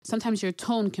sometimes your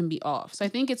tone can be off. So I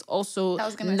think it's also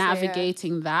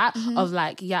navigating that Mm-hmm. of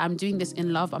like, yeah, I'm doing this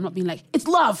in love. I'm not being like, it's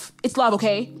love,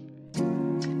 okay?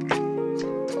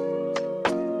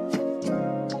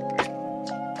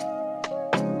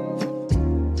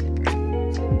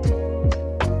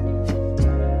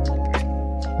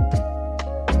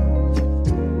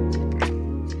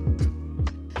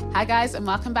 Hi guys, and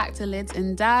welcome back to Lids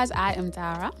and Dads. I am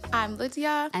Dara. I'm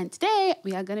Lydia. And today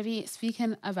we are going to be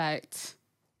speaking about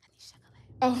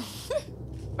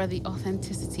for the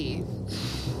authenticity.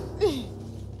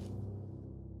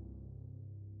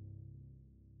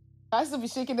 I still be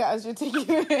shaking it as you're taking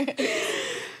it.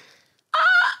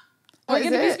 We're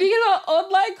going to be speaking about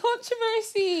online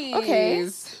controversies. Okay.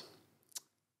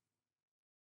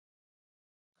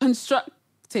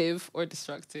 Constructive or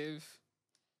destructive?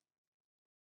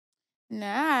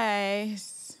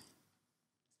 Nice.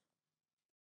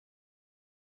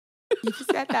 You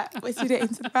just said that. Let's do the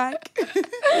into the back.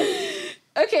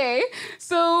 Okay,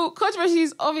 so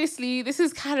controversies, obviously, this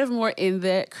is kind of more in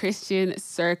the Christian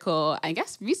circle. I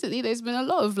guess recently there's been a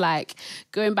lot of like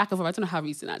going back and forth. I don't know how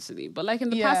recent actually, but like in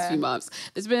the past few months,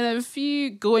 there's been a few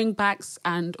going backs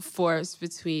and forths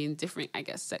between different, I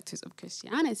guess, sectors of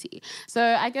Christianity. So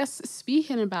I guess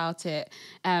speaking about it,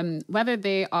 whether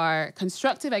they are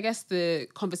constructive, I guess the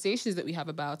conversations that we have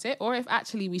about it, or if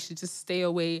actually we should just stay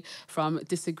away from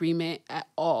disagreement at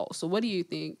all. So what do you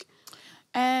think?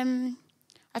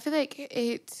 I feel like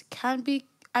it can be,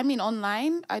 I mean,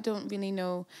 online, I don't really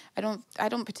know. I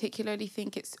don't particularly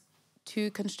think it's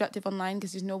too constructive online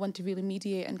because there's no one to really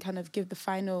mediate and kind of give the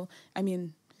final, I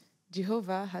mean,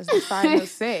 Jehovah has the final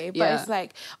say, but it's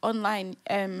like online,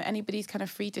 anybody's kind of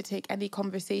free to take any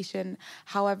conversation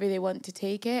however they want to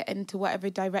take it and to whatever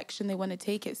direction they want to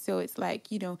take it. So it's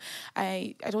like, you know,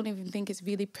 I don't even think it's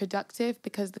really productive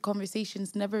because the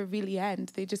conversations never really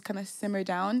end. They just kind of simmer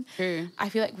down. True. I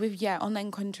feel like with,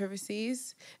 online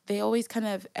controversies, they always kind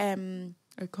of...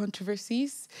 or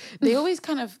controversies, they always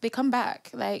they come back.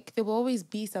 Like, there will always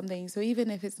be something. So even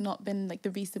if it's not been like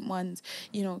the recent ones,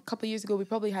 you know, a couple of years ago, we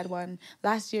probably had one.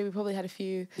 Last year, we probably had a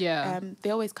few. Yeah.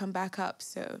 They always come back up.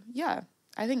 So, yeah,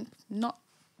 I think not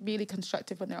really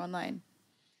constructive when they're online.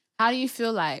 How do you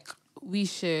feel like we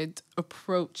should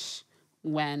approach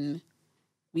when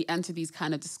we enter these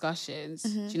kind of discussions?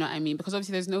 Mm-hmm. Do you know what I mean? Because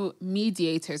obviously there's no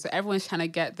mediator, so everyone's trying to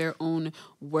get their own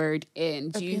word in.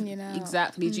 Opinion out.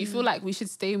 Exactly. Do you feel like we should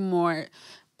stay more...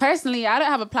 Personally, I don't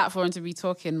have a platform to be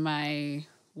talking my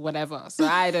whatever, so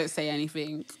I don't say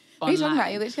anything online. What are you talking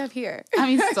about? You literally have here. I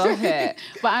mean, stop it.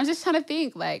 But I'm just trying to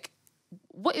think, like,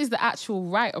 what is the actual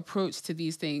right approach to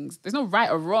these things? There's no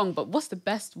right or wrong, but what's the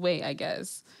best way, I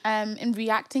guess? In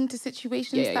reacting to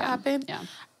situations that happen? Yeah.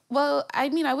 Well, I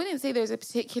mean, I wouldn't say there's a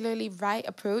particularly right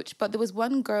approach, but there was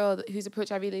one girl whose approach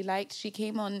I really liked. She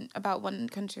came on about one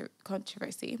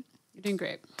controversy. You're doing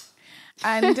great.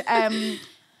 And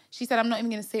she said, I'm not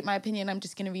even going to state my opinion. I'm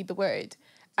just going to read the word.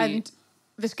 And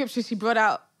the scripture she brought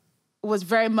out was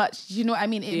very much, you know what I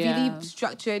mean? It really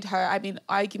structured her,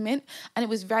 argument. And it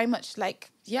was very much like,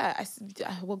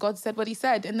 God said what he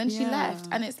said. And then she left.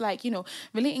 And it's like, you know,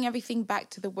 relating everything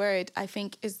back to the word, I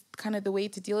think is kind of the way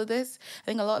to deal with this. I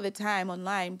think a lot of the time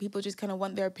online, people just kind of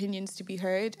want their opinions to be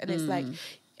heard. And it's like,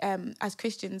 as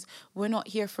Christians, we're not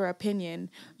here for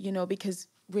opinion, you know, because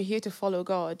we're here to follow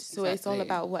God. So It's all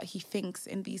about what he thinks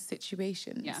in these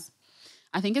situations. Yeah.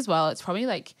 I think as well, it's probably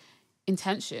like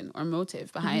intention or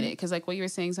motive behind it. Because like what you were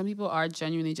saying, some people are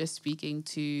genuinely just speaking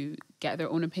to get their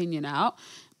own opinion out.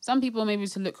 Some people maybe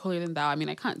to look holier than thou. I mean,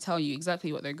 I can't tell you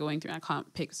exactly what they're going through. I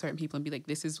can't pick certain people and be like,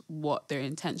 this is what their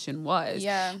intention was.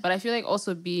 Yeah. But I feel like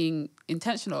also being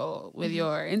intentional with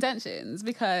your intentions,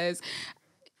 because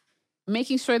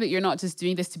making sure that you're not just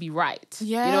doing this to be right.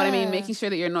 Yeah. You know what I mean? Making sure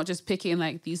that you're not just picking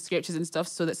like these scriptures and stuff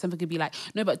so that someone could be like,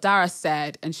 no, but Dara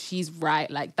said, and she's right.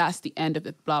 Like, that's the end of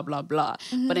it, blah, blah, blah.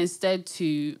 But instead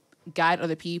to guide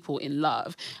other people in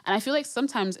love. And I feel like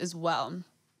sometimes as well,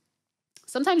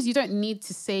 sometimes you don't need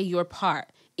to say your part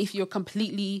if you're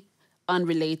completely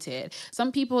unrelated.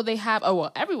 Some people, they have,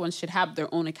 everyone should have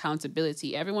their own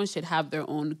accountability. Everyone should have their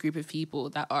own group of people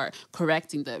that are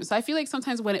correcting them. So I feel like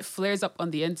sometimes when it flares up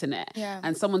on the internet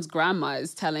and someone's grandma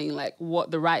is telling like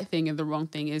what the right thing and the wrong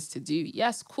thing is to do,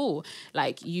 yes, cool.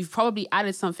 Like, you've probably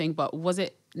added something, but was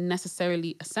it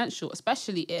necessarily essential?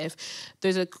 Especially if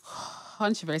there's a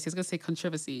controversy, I was going to say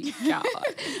controversy, God.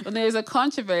 When there's a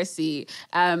controversy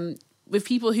with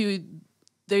people who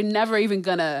they're never even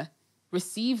gonna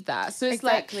receive that. So it's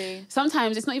Exactly. like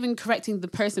sometimes it's not even correcting the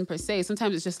person per se.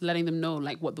 Sometimes it's just letting them know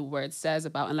like what the word says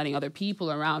about, and letting other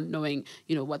people around knowing,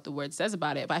 you know, what the word says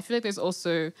about it. But I feel like there's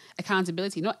also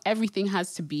accountability. Not everything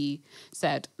has to be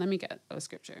said. Let me get a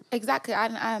scripture. Exactly.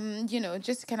 And you know,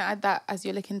 just to kind of add that as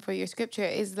you're looking for your scripture,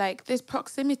 is like this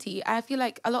proximity. I feel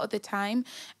like a lot of the time,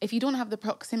 if you don't have the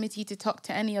proximity to talk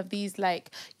to any of these,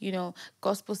 like, you know,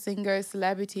 gospel singers,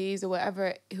 celebrities, or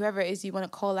whatever, whoever it is you want to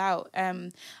call out,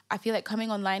 I feel like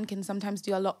coming online can sometimes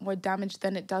do a lot more damage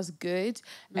than it does good.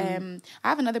 I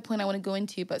have another point I want to go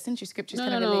into, but since your scripture's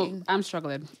kind of relating, I'm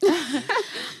struggling.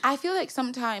 I feel like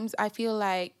sometimes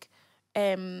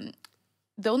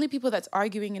the only people that's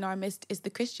arguing in our midst is the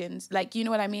Christians. Like, you know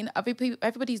what I mean?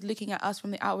 Everybody's looking at us from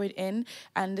the outward in,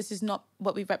 and this is not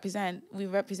what we represent. We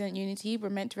represent unity. We're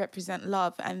meant to represent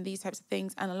love and these types of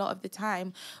things. And a lot of the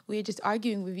time, we're just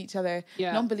arguing with each other.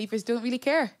 Yeah. Non-believers don't really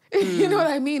care. You know what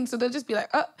I mean? So they'll just be like,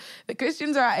 oh, the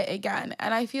Christians are at it again.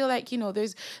 And I feel like, you know,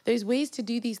 there's ways to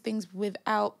do these things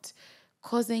without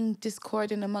causing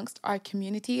discord in amongst our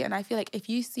community. And I feel like if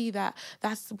you see that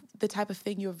that's the type of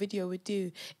thing your video would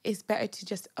do, it's better to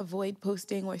just avoid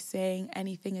posting or saying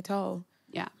anything at all.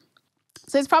 Yeah.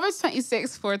 So it's Proverbs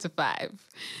 26, 4-5,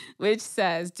 which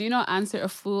says, do not answer a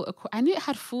fool. I knew it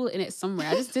had fool in it somewhere.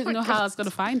 I just didn't know how I was going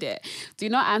to find it. Do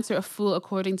not answer a fool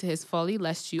according to his folly,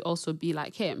 lest you also be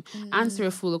like him. Answer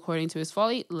a fool according to his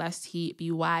folly, lest he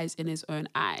be wise in his own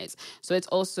eyes. So it's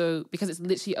also, because it's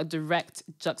literally a direct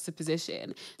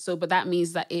juxtaposition. So, but that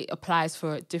means that it applies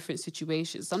for different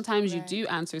situations. Sometimes you do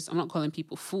answer, so I'm not calling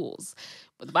people fools,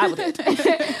 but the Bible did.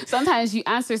 Sometimes you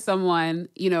answer someone,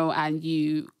 you know, and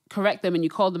you correct them and you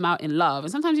call them out in love.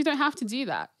 And sometimes you don't have to do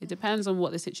that. It depends on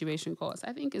what the situation calls.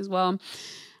 I think as well,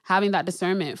 having that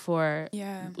discernment for,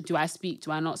 do I speak?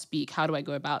 Do I not speak? How do I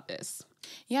go about this?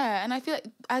 Yeah, and I feel like,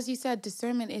 as you said,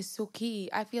 discernment is so key.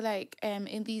 I feel like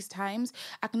in these times,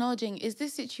 acknowledging, is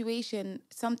this situation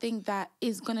something that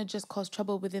is going to just cause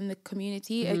trouble within the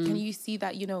community? Can you see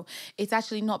that, you know, it's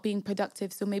actually not being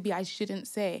productive, so maybe I shouldn't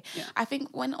say? Yeah. I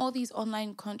think when all these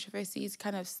online controversies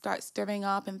kind of start stirring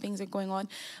up and things are going on,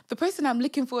 the person I'm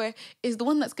looking for is the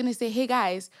one that's going to say, hey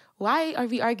guys, why are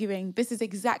we arguing? This is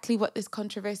exactly what this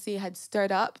controversy had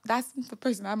stirred up. That's the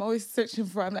person I'm always searching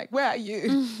for. I'm like, where are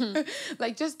you?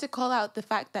 Like, just to call out the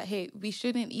fact that, hey, we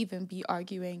shouldn't even be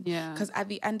arguing. Yeah. Because at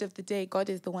the end of the day, God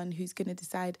is the one who's going to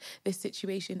decide this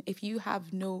situation. If you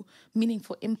have no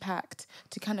meaningful impact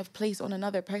to kind of place on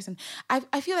another person.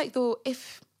 I feel like, though,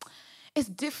 if it's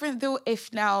different, though,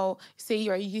 if now, say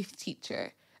you're a youth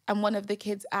teacher and one of the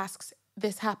kids asks,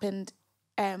 this happened,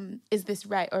 is this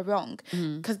right or wrong?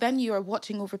 Because then you are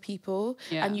watching over people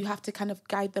and you have to kind of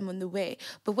guide them on the way.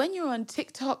 But when you're on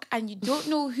TikTok and you don't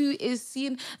know who is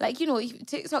seeing, like, you know,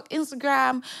 TikTok,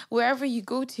 Instagram, wherever you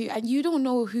go to, and you don't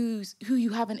know who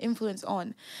you have an influence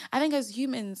on. I think as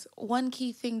humans, one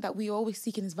key thing that we always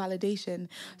seek in is validation.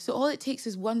 So all it takes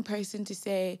is one person to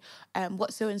say,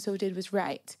 what so-and-so did was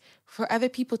right, for other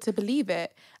people to believe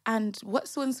it. And what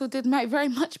so-and-so did might very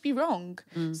much be wrong.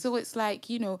 So it's like,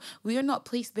 you know, we are not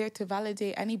placed there to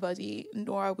validate anybody,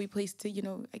 nor are we placed to, you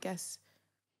know, I guess,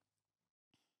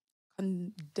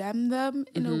 condemn them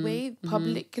in a way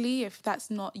publicly, if that's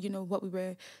not, you know, what we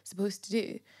were supposed to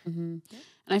do. And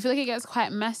I feel like it gets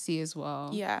quite messy as well.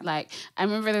 Yeah. Like, I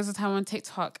remember there was a time on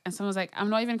TikTok and someone was like, I'm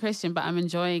not even Christian, but I'm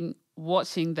enjoying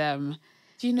watching them.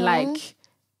 Do you know? Like,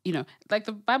 you know, like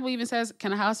the Bible even says,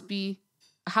 can a house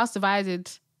divided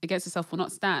against itself will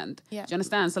not stand? Yeah. Do you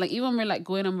understand? So like, even when we're like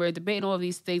going and we're debating all of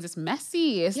these things, it's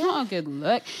messy. It's not a good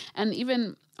look. And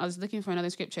even, I was looking for another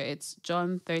scripture. It's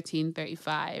John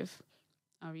 13:35.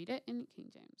 I'll read it in King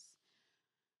James.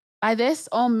 By this,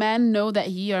 all men know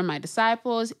that ye are my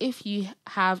disciples, if ye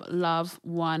have love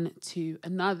one to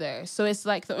another. So it's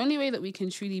like the only way that we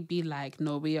can truly be like,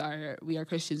 no, we are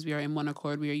Christians, we are in one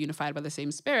accord, we are unified by the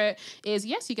same spirit, is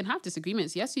yes, you can have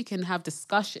disagreements. Yes, you can have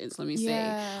discussions, let me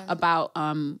say, about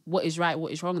what is right,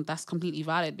 what is wrong. And that's completely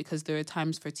valid because there are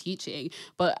times for teaching.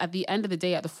 But at the end of the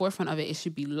day, at the forefront of it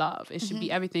should be love. It should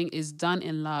be everything is done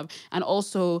in love. And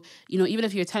also, you know, even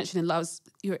if your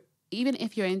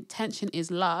intention is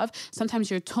love,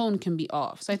 sometimes your tone can be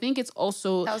off. So I think it's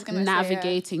also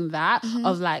navigating that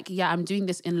of like, I'm doing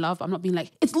this in love. I'm not being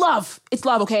like, it's love,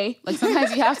 okay? Like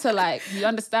sometimes you have to like, you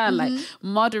understand, like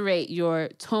moderate your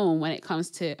tone when it comes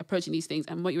to approaching these things.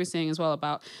 And what you were saying as well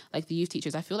about like the youth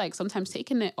teachers, I feel like sometimes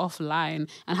taking it offline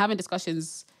and having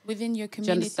discussions within your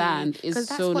community, understand, is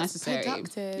so necessary.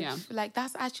 Productive. Yeah. Like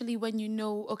that's actually when you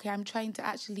know, okay, I'm trying to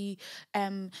actually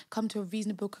come to a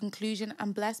reasonable conclusion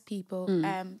and bless people.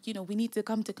 You know, we need to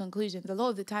come to conclusions. A lot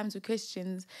of the times with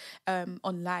Christians,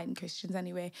 online Christians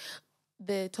anyway,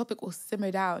 the topic will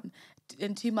simmer down.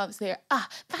 In 2 months later,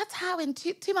 that's how in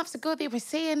 2 months ago they were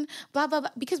saying blah, blah, blah,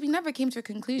 because we never came to a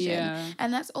conclusion. Yeah.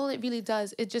 And that's all it really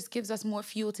does. It just gives us more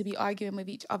fuel to be arguing with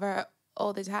each other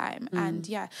all the time. And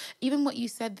yeah, even what you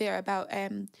said there about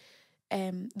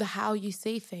the how you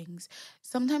say things,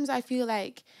 sometimes I feel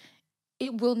like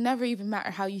it will never even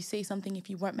matter how you say something if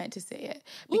you weren't meant to say it,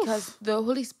 because the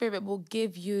Holy Spirit will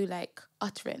give you like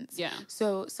utterance. Yeah.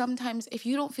 So sometimes if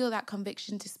you don't feel that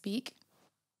conviction to speak,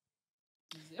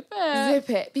 Zip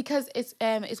it, because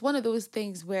it's one of those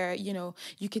things where, you know,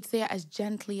 you could say it as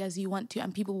gently as you want to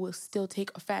and people will still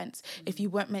take offense if you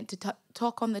weren't meant to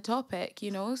talk on the topic,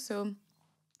 you know. So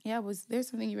yeah, was there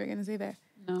something you were going to say there?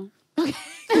 No. Okay.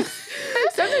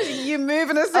 Sometimes you move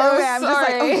in a certain way.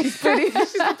 I'm just like,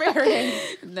 she's preparing.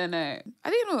 No. I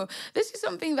don't know. This is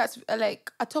something that's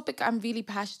like a topic I'm really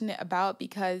passionate about,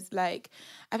 because like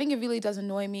I think it really does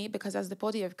annoy me, because as the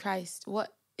body of Christ,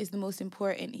 what is the most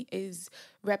important is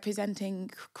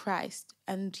representing Christ,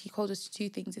 and he called us to 2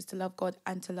 things: is to love God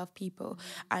and to love people.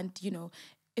 And you know,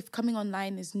 if coming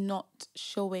online is not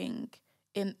showing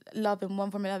in love in one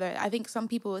form or another, I think some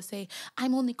people will say,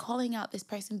 I'm only calling out this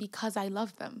person because I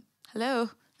love them. Hello.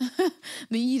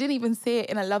 You didn't even say it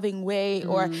in a loving way,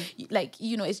 or like,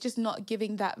 you know, it's just not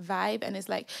giving that vibe. And it's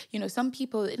like, you know, some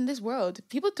people in this world,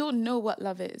 people don't know what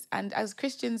love is, and as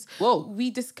Christians,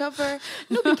 we discover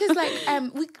because like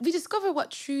we discover what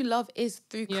true love is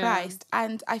through Christ.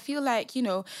 And I feel like, you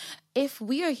know, if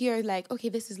we are here like, okay,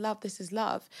 this is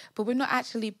love, but we're not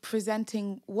actually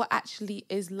presenting what actually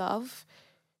is love,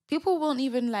 people won't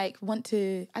even like want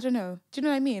to, I don't know, do you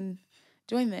know what I mean?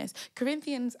 Join this.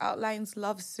 Corinthians outlines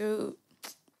love so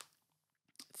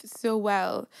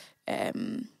well. I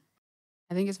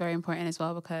think it's very important as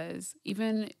well, because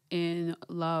even in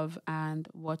love and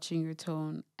watching your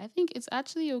tone, I think it's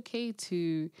actually okay to,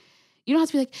 you don't have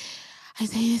to be like, I'm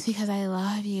saying this because I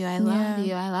love you, I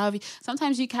love you.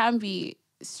 Sometimes you can be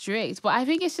strict, but I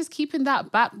think it's just keeping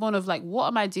that backbone of like, what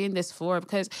am I doing this for?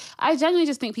 Because I genuinely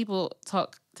just think people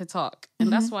talk to talk,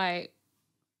 and that's why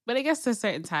when it gets to a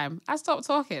certain time, I stop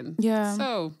talking. Yeah.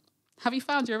 So, have you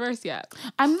found your verse yet?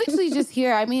 I'm literally just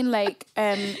here. I mean, like,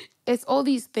 it's all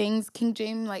these things. King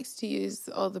James likes to use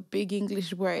all the big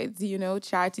English words, you know,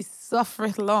 charity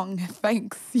suffereth long,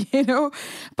 thanks, you know.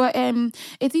 But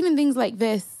it's even things like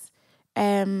this.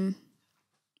 It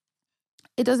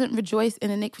doesn't rejoice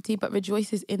in iniquity, but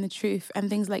rejoices in the truth,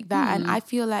 and things like that. And I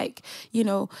feel like, you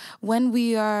know, when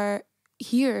we are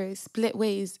here split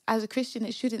ways as a Christian,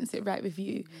 it shouldn't sit right with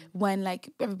you when like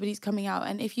everybody's coming out,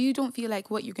 and if you don't feel like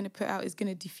what you're going to put out is going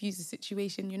to diffuse the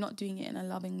situation, you're not doing it in a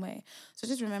loving way. So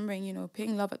just remembering, you know,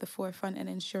 putting love at the forefront and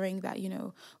ensuring that, you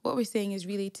know, what we're saying is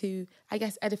really to, I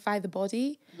guess, edify the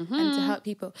body and to help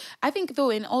people. I think though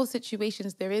in all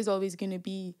situations there is always going to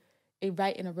be a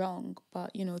right and a wrong,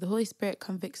 but you know, the Holy Spirit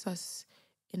convicts us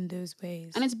in those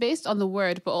ways. And it's based on the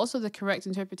word, but also the correct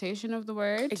interpretation of the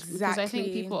word. Exactly. Because I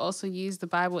think people also use the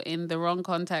Bible in the wrong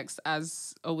context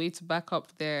as a way to back up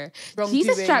their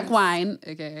Jesus drank wine.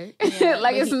 Okay. Yeah,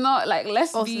 like it's not like,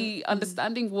 let's also be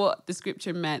understanding what the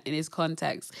scripture meant in its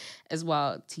context as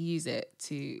well, to use it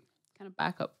to kind of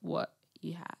back up what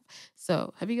you have.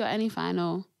 So have you got any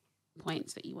final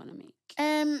points that you want to make?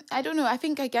 I don't know. I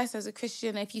guess as a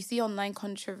Christian, if you see online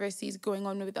controversies going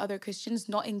on with other Christians,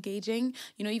 not engaging,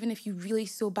 you know, even if you really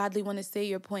so badly want to say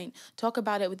your point, talk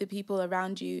about it with the people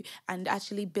around you and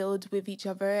actually build with each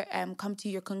other, come to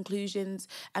your conclusions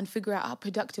and figure out how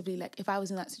productively, like if I was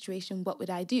in that situation, what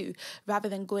would I do? Rather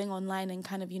than going online and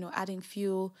kind of, you know, adding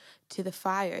fuel to the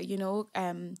fire, you know,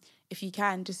 if you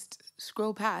can, just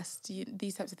scroll past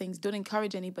these types of things. Don't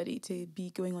encourage anybody to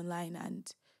be going online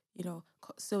and, you know,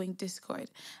 sowing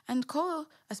discord, and call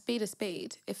a spade a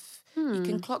spade. If you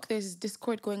can clock there's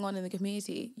discord going on in the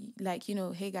community, like, you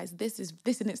know, hey guys, this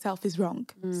in itself is wrong.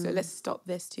 So let's stop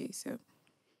this too. So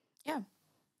yeah.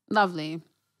 Lovely.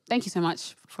 Thank you so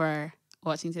much for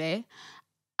watching today.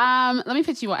 Let me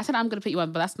put you on. I said I'm going to put you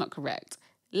on, but that's not correct.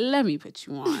 Let me put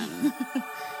you on.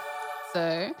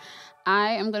 So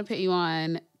I am going to put you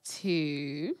on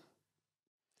to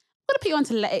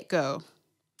Let It Go.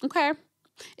 Okay.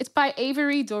 It's by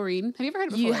Avery Doreen. Have you ever heard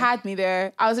it before? You had me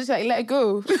there. I was just like, let it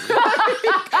go. This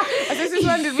is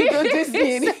when did we go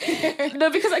Disney?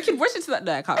 No, because I keep rushing to that.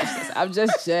 No, I can't rush this. I'm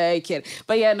just joking.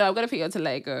 But yeah, no, I'm going to put you on to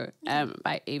Let It Go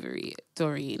by Avery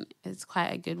Doreen. It's quite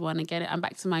a good one. Again, I'm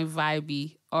back to my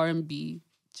vibey, R&B,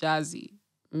 jazzy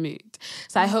mood.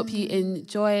 So I hope you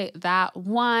enjoy that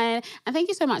one. And thank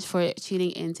you so much for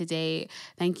tuning in today.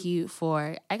 Thank you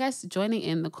for, I guess, joining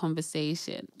in the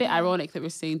conversation. Bit ironic that we're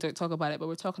saying don't talk about it, but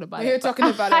we're talking about it. We're talking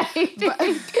about it.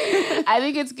 I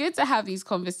think it's good to have these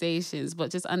conversations,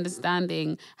 but just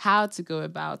understanding how to go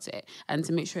about it and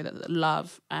to make sure that the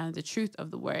love and the truth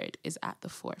of the word is at the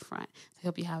forefront. So I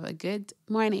hope you have a good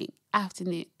morning,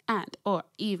 afternoon, and or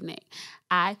evening.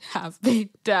 I have been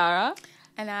Dara.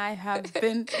 And I have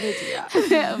been Lydia.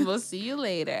 And we'll see you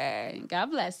later. God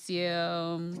bless you.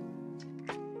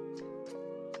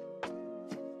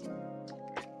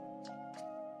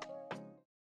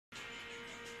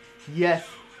 Yes.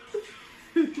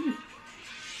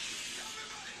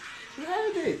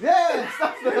 Ready? Yes,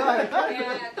 that's the line.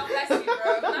 Yeah, God bless you,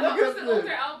 bro. That was an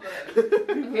older album.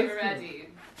 Okay, we're ready.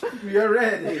 You're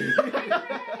ready.